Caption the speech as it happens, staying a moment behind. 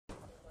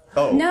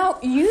Oh. Now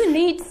you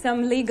need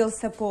some legal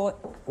support.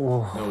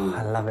 Oh,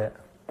 I love it.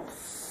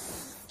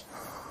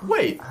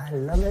 Wait. I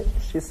love it.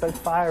 She's so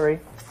fiery.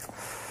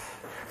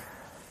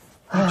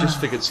 You just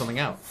figured something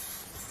out.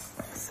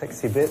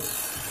 Sexy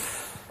bitch.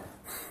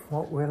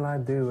 What will I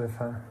do with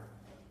her?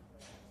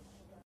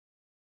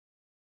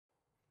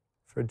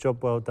 For a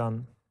job well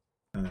done.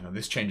 No,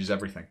 this changes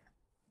everything.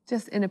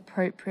 Just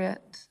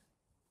inappropriate.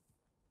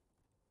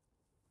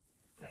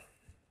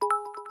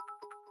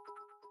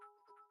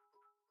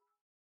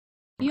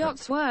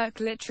 Yachts work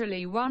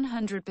literally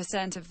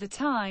 100% of the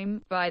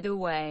time, by the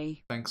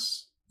way.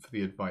 Thanks for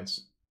the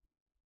advice.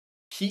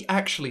 He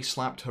actually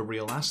slapped her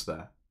real ass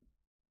there.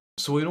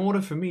 So in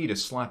order for me to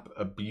slap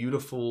a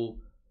beautiful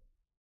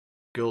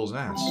girl's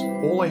ass,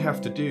 all I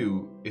have to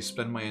do is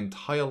spend my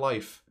entire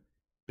life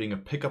being a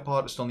pickup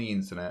artist on the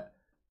internet,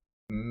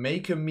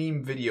 make a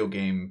meme video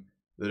game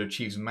that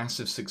achieves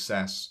massive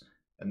success,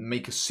 and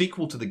make a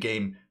sequel to the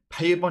game,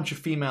 pay a bunch of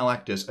female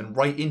actors, and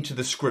write into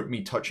the script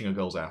me touching a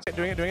girl's ass.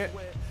 Doing it.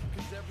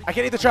 I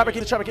can't eat the trap, I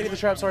can't eat the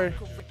trap, sorry.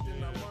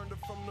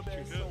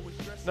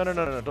 No,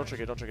 don't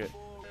trick it.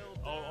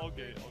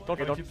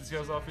 Don't keep these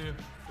guys off you.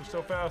 They're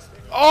so fast.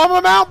 Oh,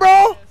 I'm out,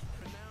 bro!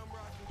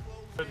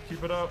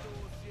 Keep it up.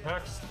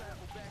 Hex.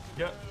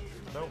 Yeah.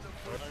 No.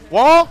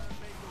 Wall?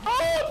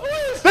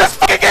 Oh, this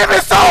fucking game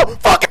is so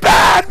fucking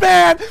bad,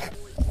 man!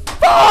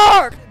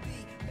 Fuck!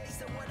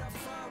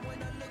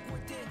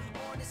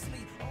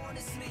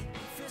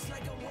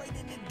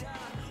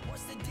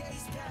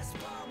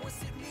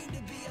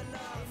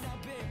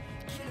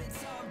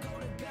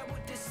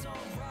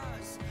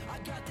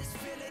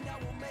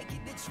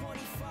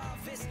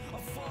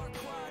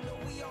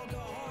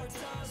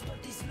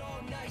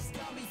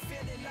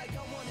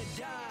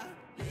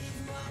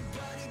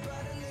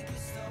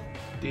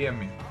 DM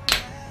me.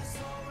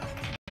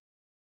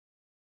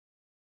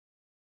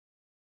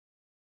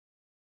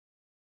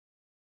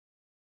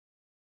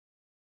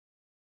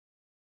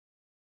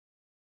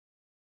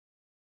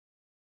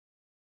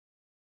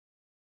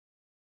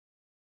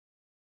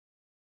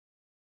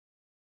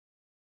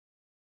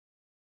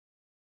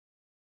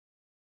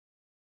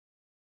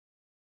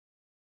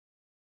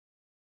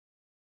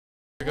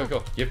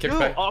 Go. You have kick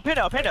back. I'll pin it.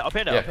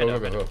 Yeah,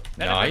 go.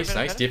 Nice.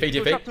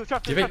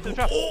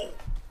 DFA. Oh!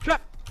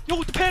 Trap!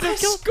 Yo, the panda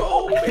kill! Let's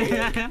go,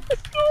 man!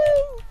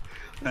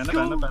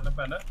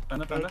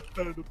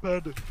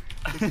 Panda.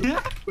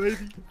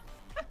 Baby.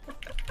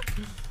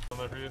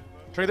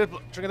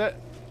 Trigger that.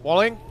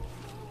 Walling.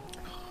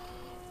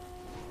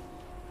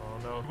 Oh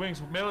no.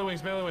 Wings, melee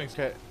wings.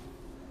 Okay.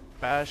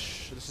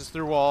 Bash. This is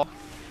through wall.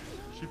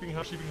 Sheeping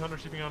hunter.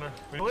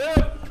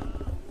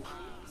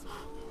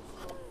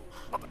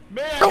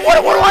 Man! What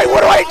do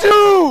I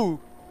do?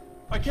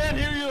 I can't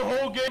hear you the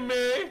whole game,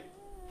 May!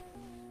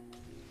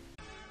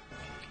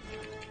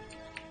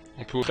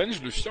 On peut au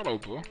range le fier là ou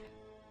pas?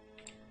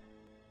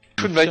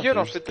 Coup de ma gueule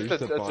en fait, à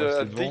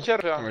te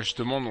décaler. Ouais, je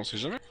te demande, on sait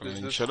jamais.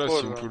 Inch'Allah,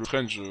 si on peut le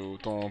range,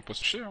 autant pas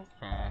se cher.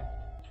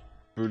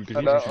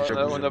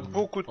 On a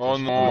beaucoup de oh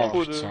non,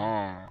 trop de...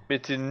 putain. Mais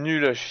t'es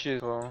nul à chier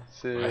toi.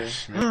 C'est... Ouais,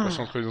 mais pas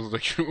centré dans ta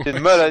queue. T'es une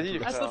maladie.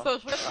 Ah, ça, je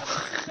regarde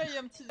ça, il y a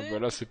un petit dé. Bah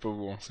là, c'est pas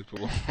bon, c'est pas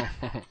bon.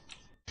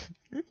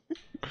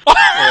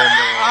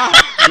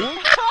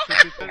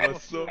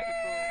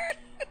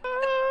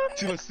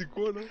 Tu vois, c'est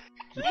quoi là?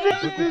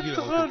 C'est des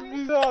trolls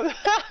bizarres.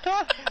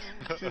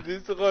 C'est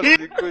des trolls, je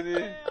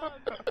déconne.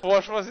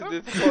 Franchement, c'est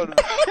des trolls.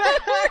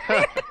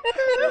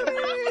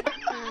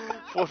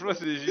 Franchement,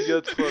 c'est des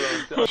giga trolls,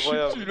 hein. C'est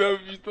incroyable. Tu l'as,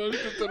 putain, je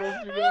suis totalement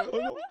plus là. Oh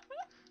non.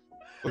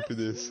 La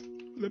PDS.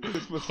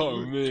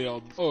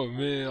 Oh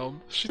merde.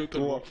 Je suis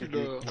totalement plus là.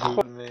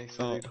 Troll, mec,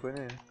 ça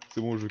déconne.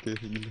 C'est bon, je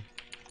kiffe.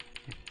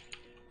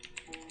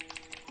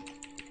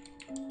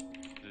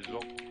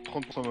 Genre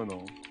 30%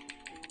 maintenant.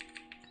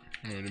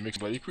 Le mec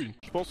bat les couilles.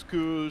 Je pense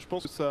que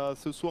ça,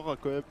 ce soir a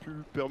quand même pu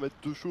permettre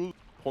deux choses.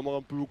 Prendre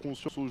un peu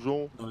conscience aux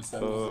gens de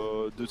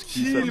ce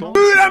qui s'attend.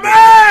 Pue la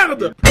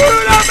merde!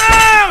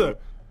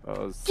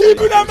 Qui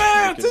pue la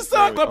merde? C'est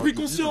ça qu'on a pris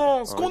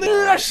conscience! Qu'on est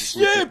nul à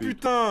chier,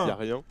 putain! Y'a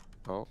rien.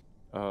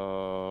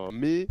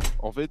 Mais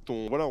en fait,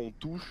 on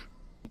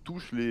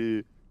touche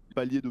les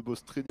paliers de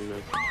boss trade.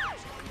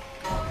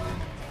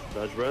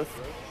 Dash breath.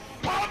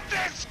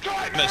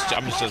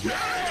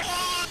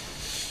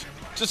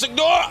 Just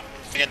ignore!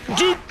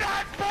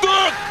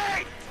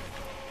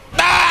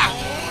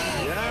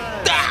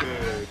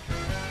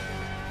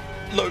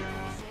 Look.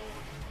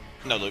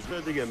 No, look.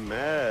 I'm to get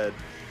mad.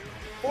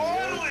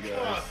 Oh my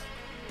god!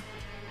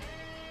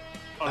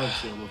 I don't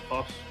see on the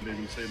pops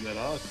maybe saying that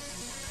out.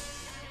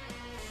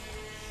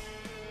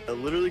 I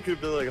literally could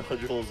have been like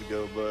 100 pulls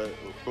ago, but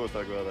we won't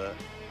talk about that.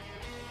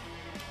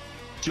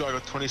 Yo, I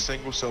got 20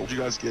 singles, so what'd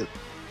you guys get?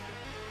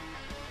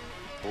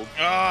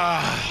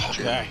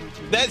 Okay.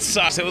 That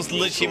sucks. It was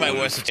literally my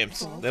worst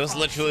attempt. That was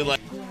literally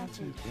like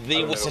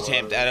the worst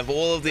attempt out of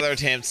all of the other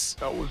attempts.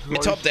 My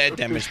top dead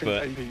damage,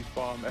 but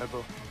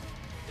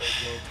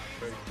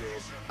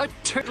A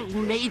turtle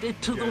made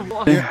it to the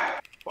water.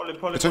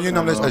 It's on you,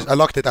 Numless. I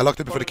locked it. I locked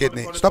it before the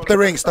kidney. Stop the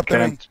ring. Stop the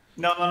ring.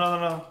 No.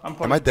 I'm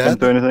Am I dead? Can't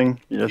do anything.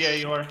 Yes. Yeah,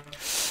 you are.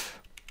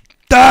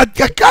 Dad!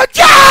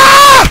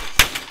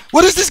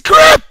 What is this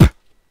grip?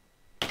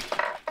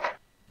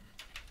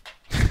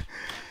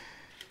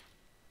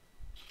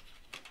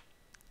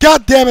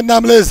 God damn it,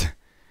 Numless!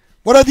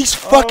 What are these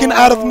fucking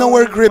out of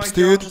nowhere grips,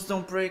 dude? Just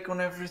don't break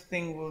on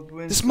everything. We'll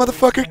win. This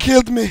motherfucker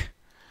killed me.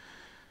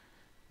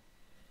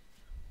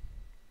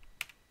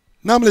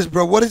 Numless,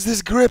 bro, what is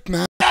this grip,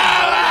 man?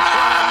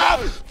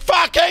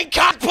 Fucking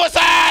cunt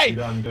pussy!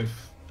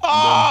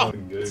 Oh!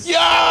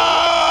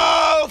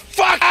 Yo!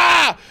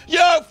 Fucker!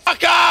 You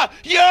fucker!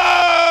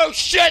 You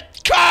shit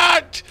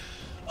cunt!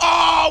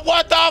 Oh,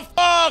 what the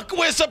fuck?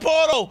 Where's the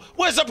portal?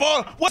 Where's the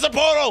portal? Where's the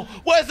portal?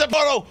 Where's the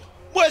portal?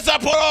 Where's the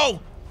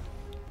portal?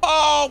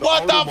 Oh,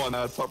 what the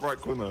f- top right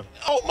corner.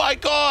 Oh my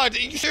god, are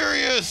you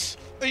serious?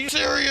 Are you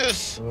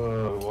serious?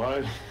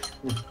 Why?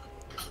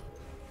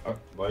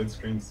 Light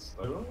screens.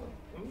 I don't know.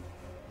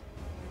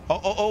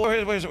 Oh,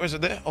 where is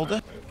it there? Hold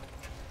on.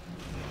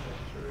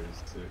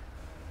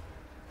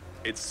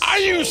 It's Are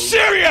you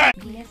serious?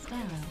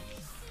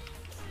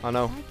 I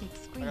know.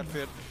 I got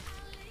feared.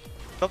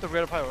 Stop the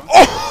red pyro.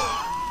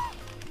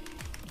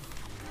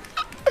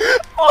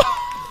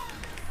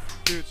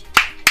 Dude.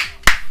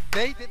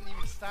 They didn't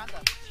even stand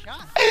up.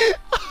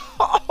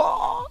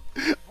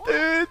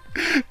 Dude,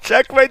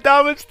 check my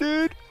damage,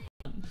 dude.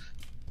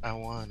 I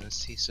wanna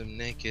see some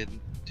naked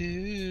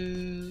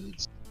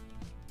dudes.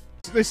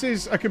 This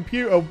is a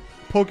computer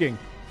pugging.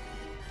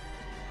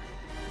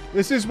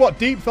 This is what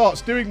Deep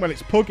Thought's doing when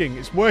it's pugging.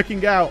 It's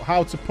working out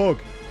how to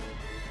pug.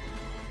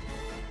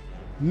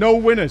 No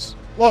winners.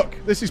 Look,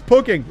 this is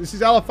pugging. This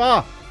is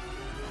LFR.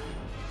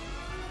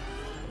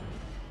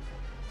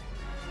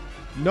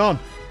 None.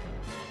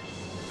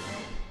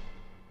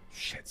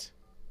 Shit.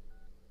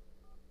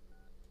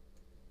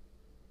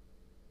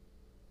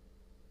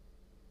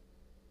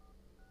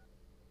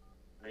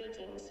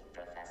 Greetings,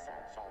 Professor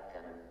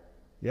Falcon.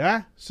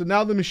 Yeah? So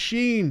now the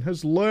machine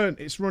has learnt.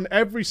 It's run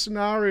every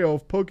scenario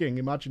of pugging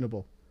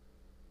imaginable.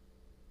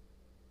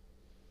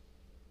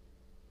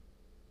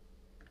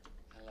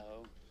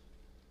 Hello,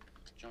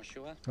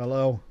 Joshua.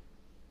 Hello.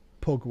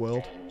 Pug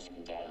world.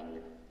 Strange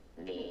game.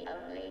 The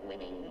only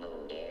winning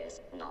move is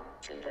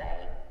not to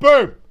play.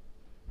 Boom!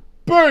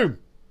 Boom!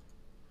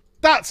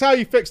 That's how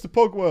you fix the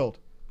pug world.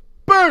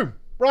 Boom!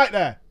 Right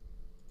there.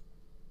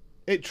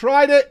 It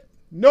tried it.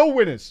 No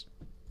winners.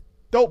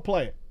 Don't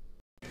play it.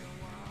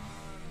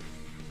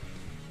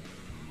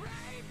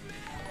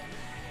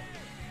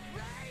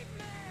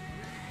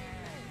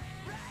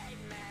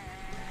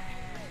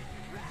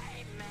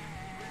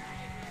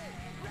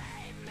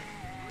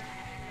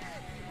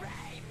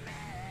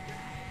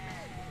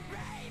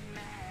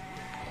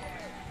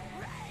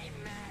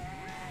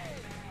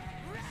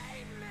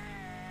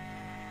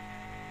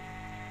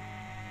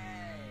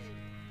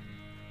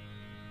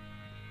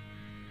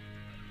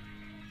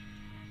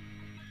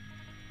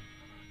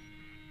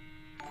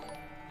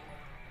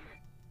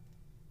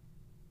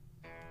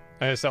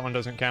 I guess that one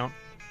doesn't count.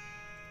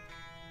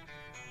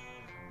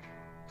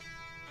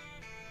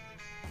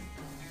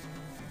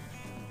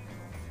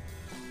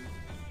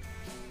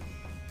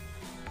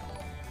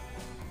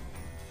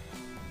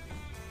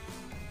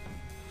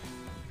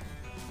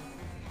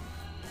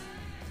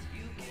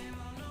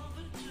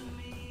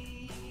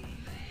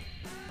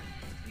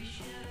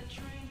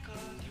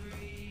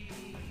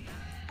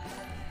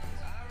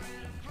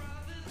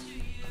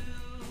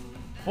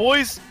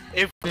 Boys,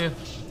 if they're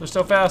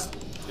so fast.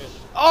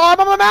 Oh, I'm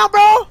on the mount,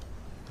 bro!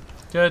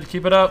 Good,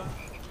 keep it up.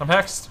 I'm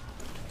hexed.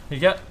 You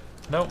get?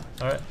 No?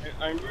 Alright.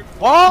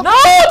 What? No,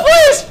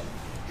 please!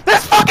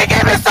 This fucking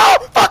game is so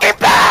fucking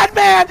bad,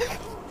 man!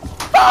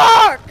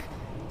 Fuck!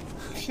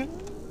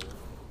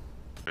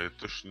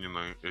 Это ж не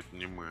на... Это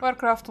не мы.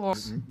 Warcraft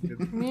loss.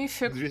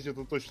 Мифик. Здесь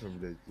это точно,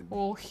 блядь.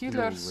 All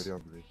healers.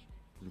 Вариант, блядь.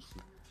 Плюсы.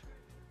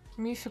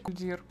 Мифик,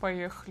 Удир,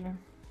 поехали.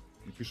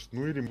 И пишет,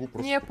 ну или ему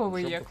просто... Не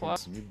ПВЕ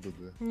класс.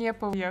 Не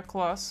ПВЕ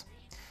класс.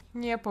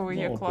 Не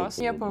ПВЕ класс.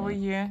 Не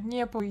ПВЕ.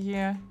 Не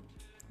ПВЕ.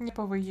 Не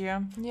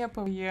ПВЕ. Не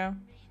ПВЕ.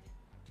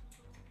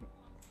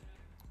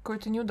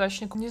 Какой-то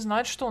неудачник. Не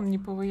знает, что он не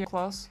ПВЕ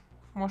класс.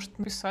 Может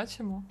написать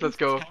ему. Let's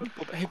go.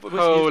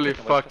 Holy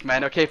fuck,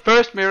 man. Okay,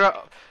 first mirror.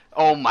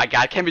 Oh my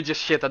god, can we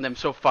just shit on them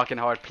so fucking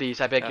hard,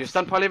 please? I beg you.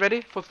 Stun poly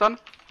ready? Full stun?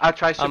 I'll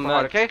try super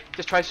hard, okay?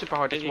 Just try super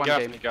hard. Just one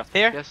game.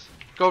 Here? Yes.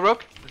 Go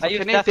Rook.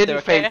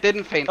 Didn't faint.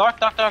 Didn't faint. Dark.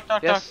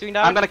 Yes.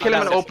 I'm gonna kill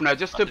him in opener.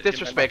 Just to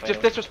disrespect.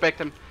 Just disrespect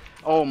him.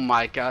 Oh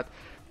my god.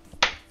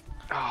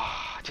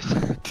 Oh,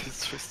 just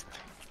disrespect.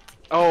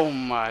 Oh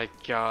my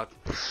god.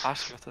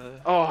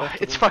 Oh,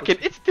 it's fucking.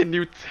 It's the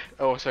new.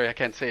 Oh, sorry, I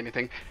can't say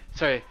anything.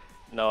 Sorry.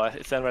 No,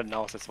 it's red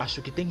now.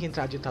 Acho que tem que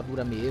entrar a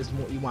ditadura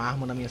mesmo e uma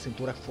arma na minha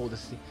cintura,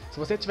 foda-se. Se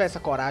você tiver essa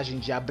coragem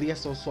de abrir a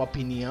sua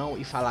opinião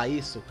e falar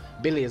isso,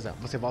 beleza,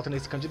 você vota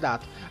nesse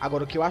candidato.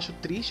 Agora, o que eu acho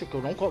triste, o que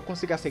eu não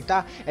consigo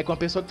aceitar, é que uma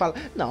pessoa que fala,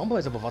 não,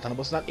 mas eu vou votar no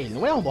Bolsonaro. Ele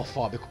não é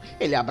homofóbico.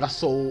 Ele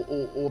abraçou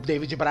o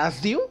David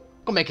Brasil.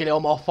 Como é que ele é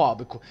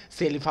homofóbico?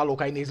 Se ele falou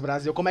com a Inês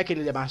Brasil, como é que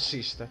ele é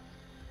machista?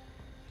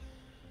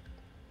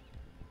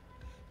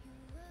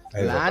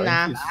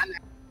 Lana.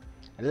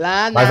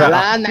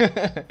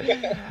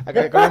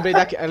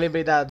 Eu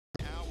lembrei da...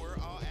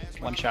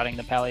 One-shotting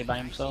the pally by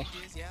himself.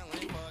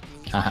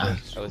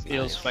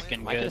 Feels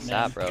fucking good,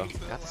 man. bro.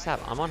 Got the sap.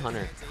 I'm on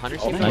Hunter. Hunter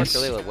seemed to work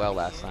really well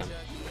last time.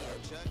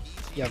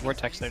 Yeah,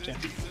 Vortex there too.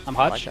 I'm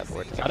Hutch.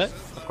 Got it,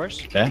 of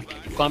course. Okay.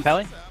 Go on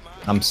Pally.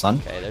 I'm Sun.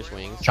 Okay, there's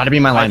wings. Try to be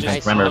my line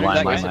tank. Nice. Remember,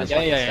 line.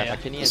 Yeah.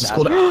 This is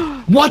cool.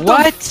 What?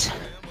 What?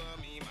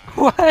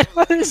 What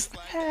was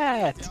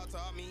that?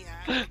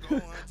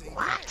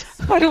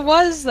 What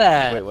was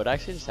that? Wait, what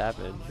actually just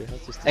happened?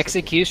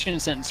 Execution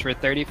sentence for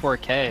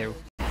 34K.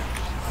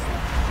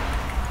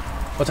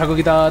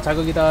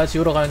 자극이다.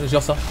 지우러 가는 중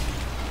지었어.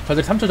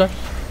 저들 3초 전.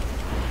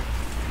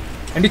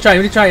 Andy try.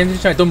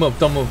 Don't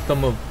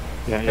move.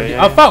 Yeah.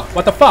 Ah, fuck!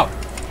 What the fuck?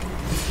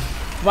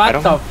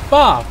 What the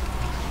fuck?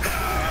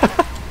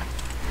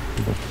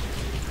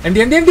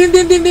 Andy.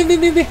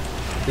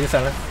 Be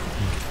silent.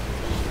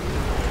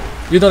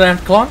 You don't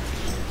have clone?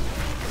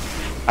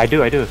 I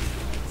do.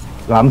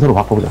 암사로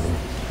바꿔보자.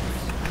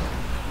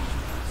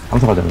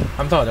 암사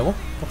가자고?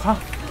 가.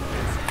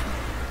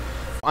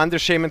 Under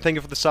Shaman, thank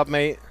you for the sub,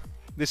 mate.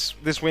 This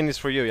win is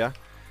for you, yeah?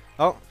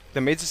 Oh,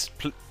 the mage is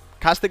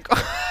casting.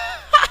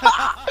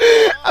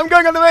 I'm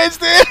going on the mage,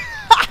 dude!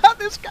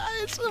 This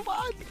guy is so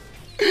fun!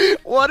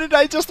 What did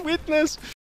I just witness?